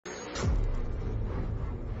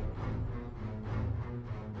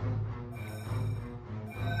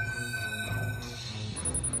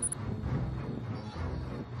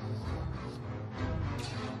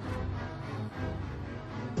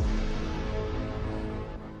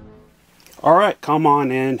Alright, come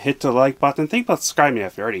on in, hit the like button, think about subscribing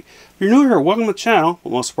if you're already. If you're new here, welcome to the channel, but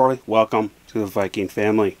most importantly, welcome to the Viking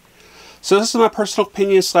family. So this is my personal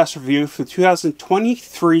opinion / review for the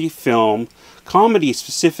 2023 film, comedy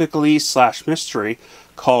specifically / mystery,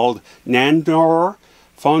 called Nandor,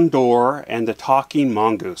 Fodor, and the Talking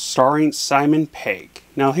Mongoose, starring Simon Pegg.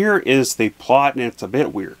 Now here is the plot, and it's a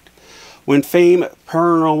bit weird. When famed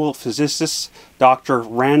paranormal physicist Dr.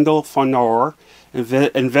 Randall Fodor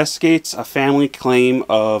investigates a family claim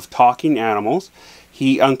of talking animals,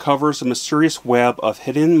 he uncovers a mysterious web of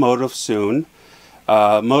hidden motives soon.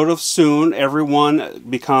 Everyone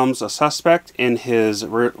becomes a suspect in his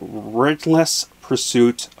relentless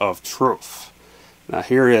pursuit of truth. Now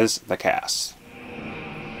here is the cast.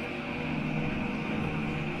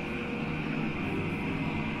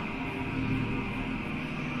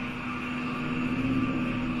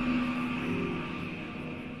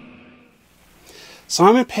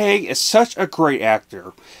 Simon Pegg is such a great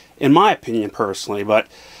actor, in my opinion personally, but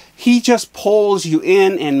he just pulls you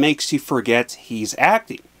in and makes you forget he's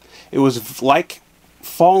acting. It was like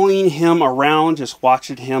following him around, just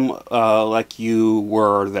watching him like you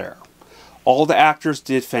were there. All the actors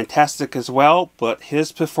did fantastic as well, but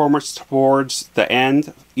his performance towards the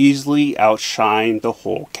end easily outshined the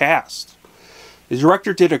whole cast. The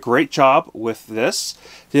director did a great job with this,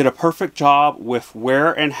 did a perfect job with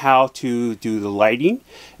where and how to do the lighting,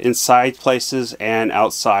 inside places and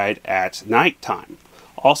outside at nighttime.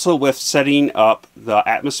 Also with setting up the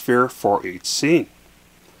atmosphere for each scene.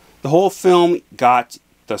 The whole film got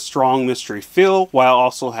the strong mystery feel while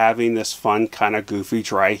also having this fun kind of goofy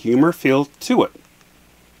dry humor feel to it.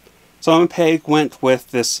 Simon Pegg went with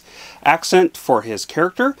this accent for his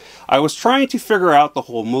character. I was trying to figure out the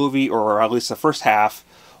whole movie, or at least the first half,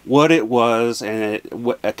 what it was, and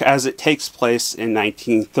as it takes place in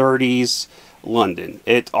 1930s London.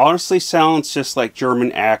 It honestly sounds just like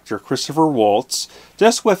German actor Christopher Waltz,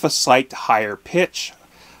 just with a slight higher pitch,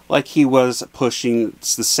 like he was pushing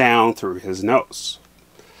the sound through his nose.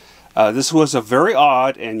 This was a very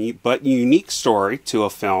odd but unique story to a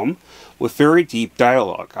film with very deep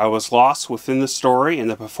dialogue. I was lost within the story and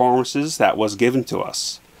the performances that was given to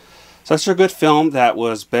us. Such a good film that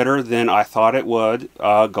was better than I thought it would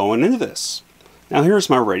going into this. Now here's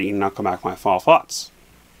my rating, and I'll come back with my final thoughts.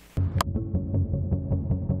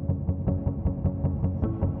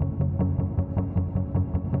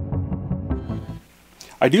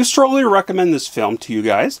 I do strongly recommend this film to you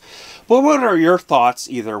guys, but what are your thoughts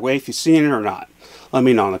either way if you've seen it or not? Let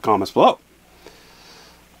me know in the comments below.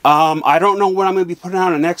 I don't know when I'm going to be putting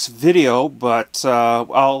out a next video, but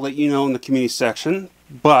I'll let you know in the community section.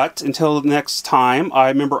 But until next time,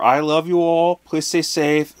 I love you all. Please stay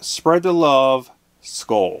safe, spread the love,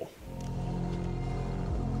 Skål.